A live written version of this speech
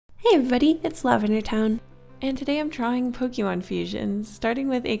Hey everybody, it's Lavender Town, and today I'm drawing Pokemon fusions, starting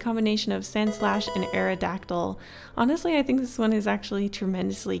with a combination of Sandslash and Aerodactyl. Honestly, I think this one is actually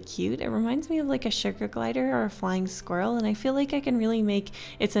tremendously cute. It reminds me of like a sugar glider or a flying squirrel, and I feel like I can really make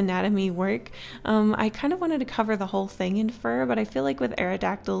its anatomy work. I kind of wanted to cover the whole thing in fur, but I feel like with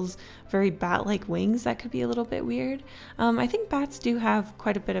Aerodactyl's very bat-like wings, that could be a little bit weird. I think bats do have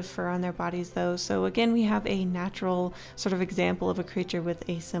quite a bit of fur on their bodies though, so again we have a natural sort of example of a creature with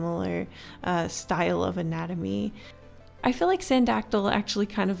a similar style of anatomy. I feel like Sandactyl actually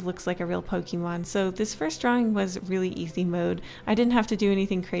kind of looks like a real Pokemon, so this first drawing was really easy mode. I didn't have to do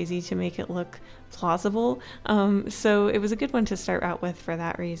anything crazy to make it look plausible, so it was a good one to start out with for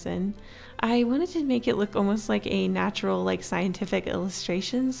that reason. I wanted to make it look almost like a natural, like scientific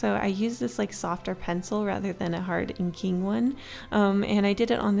illustration, so I used this like softer pencil rather than a hard inking one, and I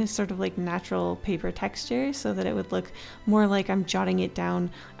did it on this sort of like natural paper texture so that it would look more like I'm jotting it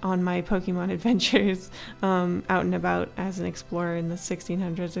down on my Pokemon adventures out and about as an explorer in the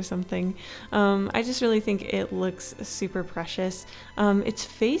 1600s or something. I just really think it looks super precious. Its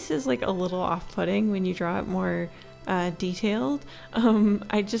face is like a little off-putting when you draw it more detailed.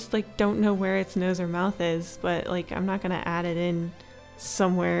 I just like don't know where its nose or mouth is, but like I'm not gonna add it in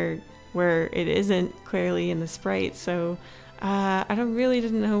somewhere where it isn't clearly in the sprite, so I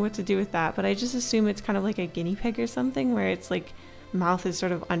didn't know what to do with that, but I just assume it's kind of like a guinea pig or something where its like mouth is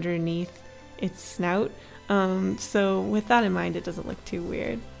sort of underneath its snout. So with that in mind, it doesn't look too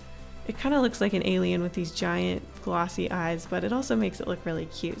weird. It kind of looks like an alien with these giant glossy eyes, but it also makes it look really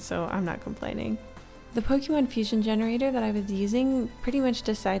cute, so I'm not complaining. The Pokemon Fusion generator that I was using pretty much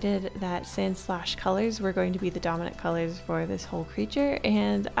decided that Sandslash colors were going to be the dominant colors for this whole creature,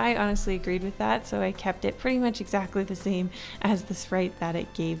 and I honestly agreed with that, so I kept it pretty much exactly the same as the sprite that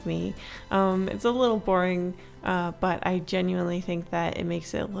it gave me. It's a little boring, but I genuinely think that it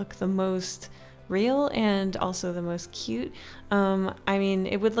makes it look the most real and also the most cute. I mean,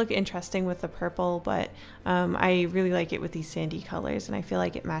 it would look interesting with the purple, but I really like it with these sandy colors, and I feel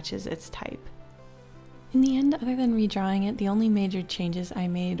like it matches its type. In the end, other than redrawing it, the only major changes I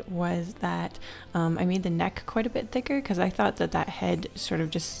made was that I made the neck quite a bit thicker because I thought that that head sort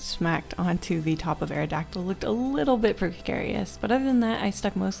of just smacked onto the top of Aerodactyl looked a little bit precarious, but other than that, I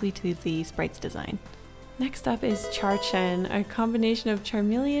stuck mostly to the sprite's design. Next up is Charchen, a combination of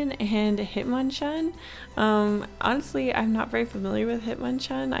Charmeleon and Hitmonchan. Honestly, I'm not very familiar with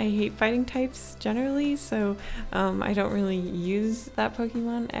Hitmonchan. I hate fighting types generally, so I don't really use that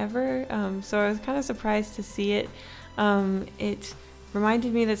Pokemon ever. So I was kind of surprised to see it. It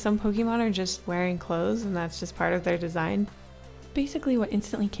reminded me that some Pokemon are just wearing clothes, and that's just part of their design. Basically what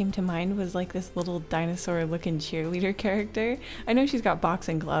instantly came to mind was like this little dinosaur looking cheerleader character. I know she's got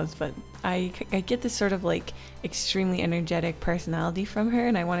boxing gloves, but I get this sort of like extremely energetic personality from her,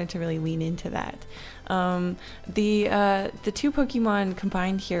 and I wanted to really lean into that. The two Pokemon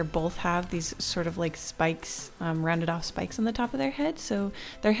combined here both have these sort of like spikes, rounded off spikes on the top of their head, so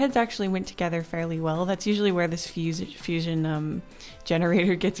their heads actually went together fairly well. That's usually where this fusion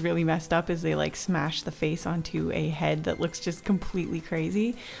generator gets really messed up, is they like smash the face onto a head that looks just completely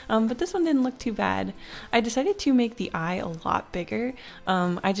crazy. But this one didn't look too bad. I decided to make the eye a lot bigger.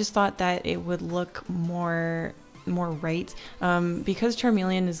 I just thought that it would look more right, because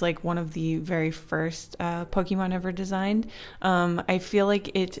Charmeleon is like one of the very first Pokemon ever designed. I feel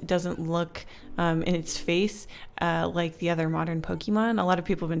like it doesn't look in its face like the other modern Pokemon. A lot of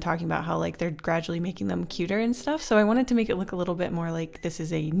people have been talking about how like they're gradually making them cuter and stuff, so I wanted to make it look a little bit more like this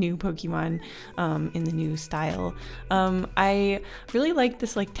is a new Pokemon in the new style. I really like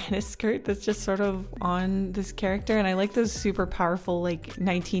this like tennis skirt that's just sort of on this character, and I like those super powerful like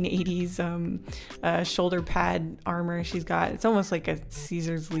 1980s shoulder pad armor she's got. It's almost like a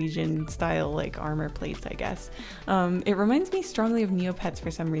Caesar's Legion style like armor plates, I guess. It reminds me strongly of Neopets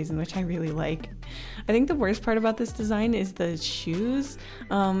for some reason, which I really like. I think the worst part about this design is the shoes.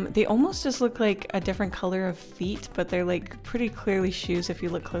 They almost just look like a different color of feet, but they're like pretty clearly shoes if you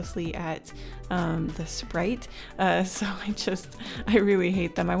look closely at the sprite. So I really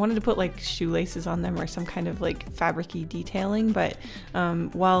hate them. I wanted to put like shoelaces on them or some kind of like fabric-y detailing, but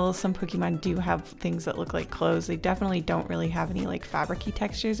while some Pokemon do have things that look like clothes, they definitely don't really have any like fabric-y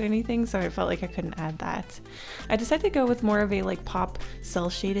textures or anything, so I felt like I couldn't add that. I decided to go with more of a like pop cell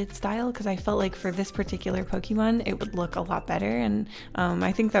shaded style because I felt like for this particular Pokemon it would look a lot better, and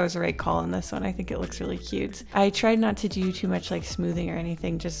I think that was the right call in this one. I think it looks really cute. I tried not to do too much like smoothing or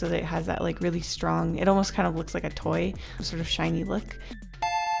anything, just so that it has that like really strong, it almost kind of looks like a toy, sort of shiny look.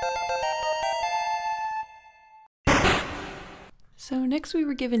 So next we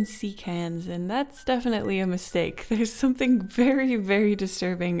were given SEEKANS, and that's definitely a mistake. There's something very, very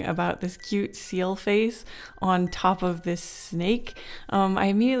disturbing about this cute seal face on top of this snake. I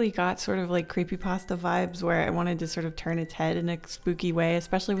immediately got sort of like creepypasta vibes where I wanted to sort of turn its head in a spooky way,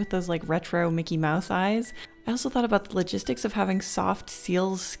 especially with those like retro Mickey Mouse eyes. I also thought about the logistics of having soft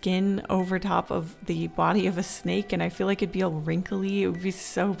seal skin over top of the body of a snake, and I feel like it'd be all wrinkly. It would be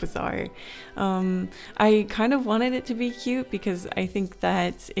so bizarre. I kind of wanted it to be cute because I think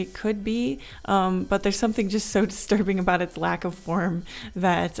that it could be, but there's something just so disturbing about its lack of form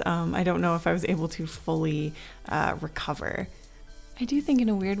that I don't know if I was able to fully recover. I do think in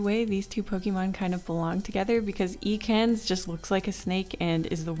a weird way these two Pokemon kind of belong together because EKANS just looks like a snake and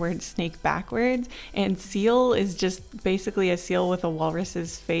is the word snake backwards, and seal is just basically a seal with a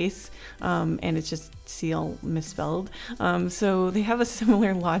walrus's face, and it's just seal misspelled. So they have a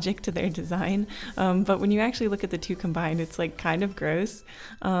similar logic to their design, but when you actually look at the two combined, it's like kind of gross.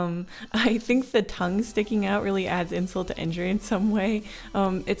 I think the tongue sticking out really adds insult to injury in some way.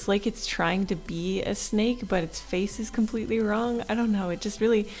 It's like it's trying to be a snake, but its face is completely wrong. I don't know, it just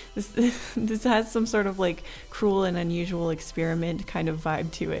really, this has some sort of like cruel and unusual experiment kind of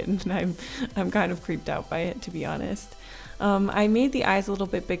vibe to it, and I'm kind of creeped out by it, to be honest. I made the eyes a little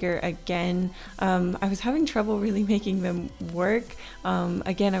bit bigger again. I was having trouble really making them work.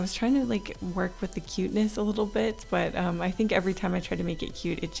 Again, I was trying to like work with the cuteness a little bit, but I think every time I tried to make it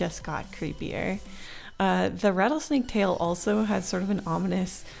cute, it just got creepier. The rattlesnake tail also has sort of an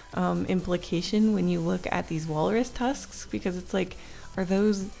ominous implication when you look at these walrus tusks, because it's like, are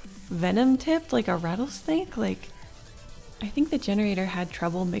those venom tipped like a rattlesnake? Like, I think the generator had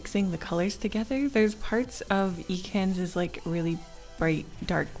trouble mixing the colors together. There's parts of EKANS' like really bright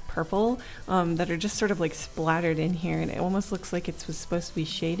dark purple that are just sort of like splattered in here, and it almost looks like it was supposed to be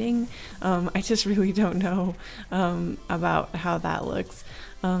shading. I just really don't know about how that looks.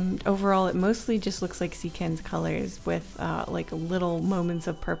 Overall, it mostly just looks like SEEKANS colors with like little moments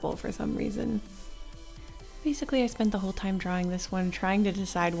of purple for some reason. Basically, I spent the whole time drawing this one trying to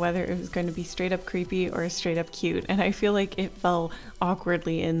decide whether it was going to be straight up creepy or straight up cute, and I feel like it fell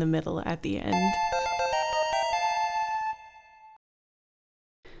awkwardly in the middle at the end.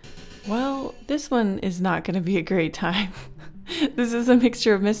 Well, this one is not going to be a great time. This is a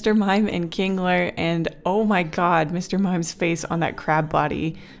mixture of Mr. Mime and Kingler, and oh my god, Mr. Mime's face on that crab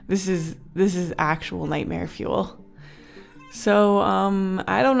body. This is actual nightmare fuel. So,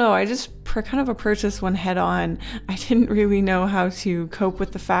 I don't know, I just kind of approached this one head on. I didn't really know how to cope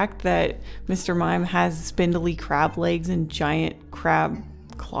with the fact that Mr. Mime has spindly crab legs and giant crab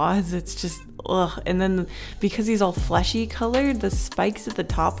claws. It's just, ugh. And then because he's all fleshy colored, the spikes at the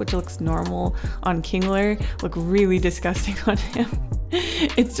top, which looks normal on Kingler, look really disgusting on him.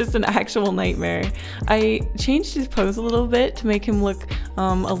 It's just an actual nightmare. I changed his pose a little bit to make him look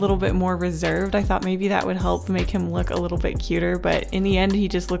a little bit more reserved. I thought maybe that would help make him look a little bit cuter, but in the end he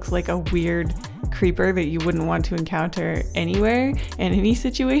just looks like a weird creeper that you wouldn't want to encounter anywhere in any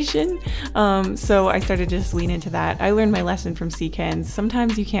situation. So I started to just lean into that. I learned my lesson from SEEKANS.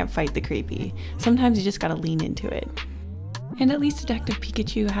 Sometimes you can't fight the creepy. Sometimes you just gotta lean into it. And at least Detective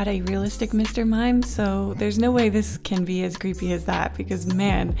Pikachu had a realistic Mr. Mime, so there's no way this can be as creepy as that, because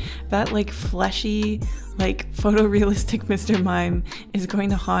man, that like fleshy, like photorealistic Mr. Mime is going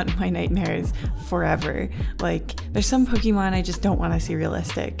to haunt my nightmares forever. Like, there's some Pokemon I just don't want to see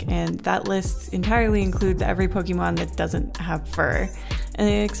realistic, and that list entirely includes every Pokemon that doesn't have fur,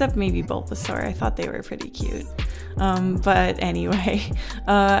 except maybe Bulbasaur. I thought they were pretty cute. But anyway,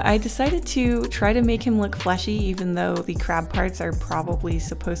 I decided to try to make him look fleshy, even though the crab parts are probably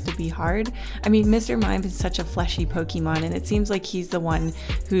supposed to be hard. I mean, Mr. Mime is such a fleshy Pokemon, and it seems like he's the one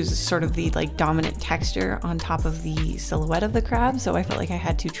who's sort of the like dominant texture on top of the silhouette of the crab, so I felt like I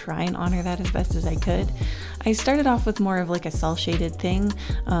had to try and honor that as best as I could. I started off with more of like a cell shaded thing,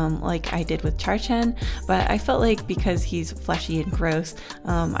 like I did with Charchen, but I felt like because he's fleshy and gross,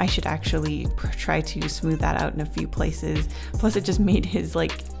 I should actually try to smooth that out in a few places. Plus it just made his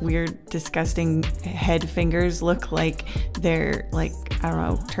like weird disgusting head fingers look like they're like, I don't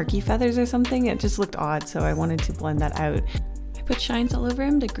know, turkey feathers or something. It just looked odd, so I wanted to blend that out. I put shines all over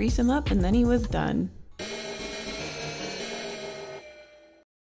him to grease him up, and then he was done.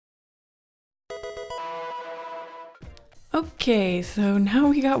 Okay, so now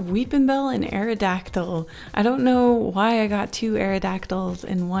we got Weepinbell and Aerodactyl. I don't know why I got two Aerodactyls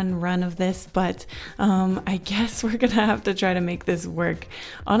in one run of this, but I guess we're gonna have to try to make this work.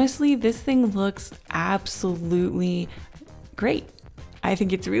 Honestly, this thing looks absolutely great. I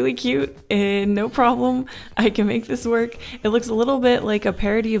think it's really cute and no problem. I can make this work. It looks a little bit like a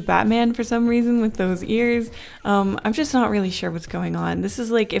parody of Batman for some reason with those ears. I'm just not really sure what's going on. This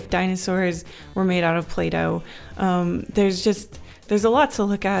is like if dinosaurs were made out of Play-Doh. There's a lot to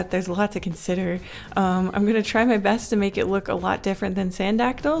look at, there's a lot to consider. I'm gonna try my best to make it look a lot different than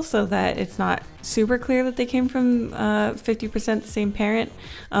Sandactyl so that it's not super clear that they came from 50% the same parent.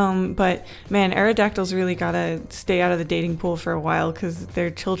 But man, Aerodactyls really gotta stay out of the dating pool for a while because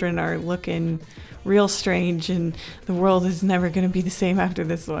their children are looking real strange and the world is never going to be the same after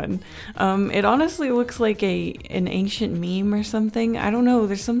this one. It honestly looks like an ancient meme or something. I don't know,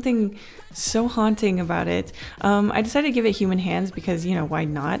 there's something so haunting about it. I decided to give it human hands because, you know, why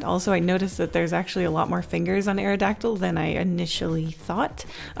not? Also, I noticed that there's actually a lot more fingers on Aerodactyl than I initially thought.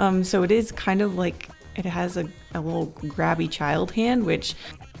 So it is kind of like it has a little grabby child hand, which,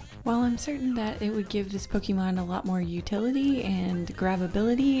 while I'm certain that it would give this Pokemon a lot more utility and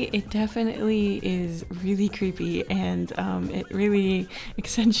grabbability, it definitely is really creepy and it really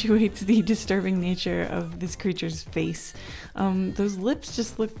accentuates the disturbing nature of this creature's face. Those lips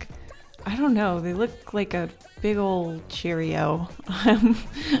just look, I don't know, they look like a big old Cheerio. I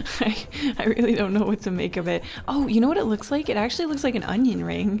really don't know what to make of it. Oh, you know what it looks like? It actually looks like an onion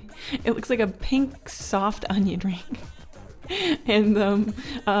ring. It looks like a pink soft onion ring. And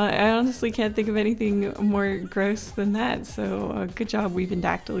I honestly can't think of anything more gross than that. So good job,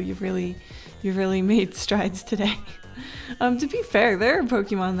 Weavendactyl. You've really made strides today. To be fair, there are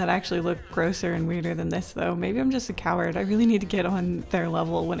Pokemon that actually look grosser and weirder than this, though. Maybe I'm just a coward. I really need to get on their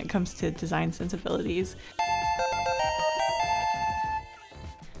level when it comes to design sensibilities.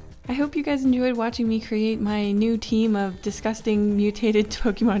 I hope you guys enjoyed watching me create my new team of disgusting mutated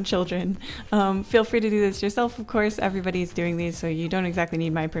Pokemon children. Feel free to do this yourself, of course. Everybody's doing these, so you don't exactly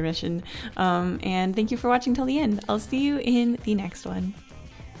need my permission. And thank you for watching till the end. I'll see you in the next one.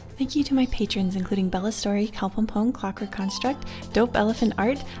 Thank you to my patrons, including Bella Story, Calpompone, Clockwork Construct, Dope Elephant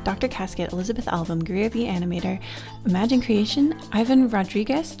Art, Dr. Casket, Elizabeth Album, Greer the Animator, Imagine Creation, Ivan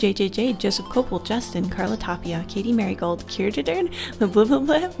Rodriguez, JJJ, Joseph Copel, Justin, Carla Tapia, Katie Marigold, Kierjadern, The Blah Blah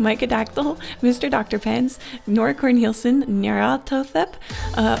Blah, Micah Dactyl, Mr. Dr. Pants, Nora Cornelielsen, Nyaratothep,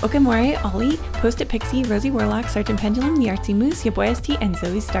 Okemore, Ollie, Post-it Pixie, Rosie Warlock, Sergeant Pendulum, The Artsy Moose, Yaboy ST, and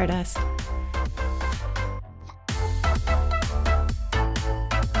Zoe Stardust.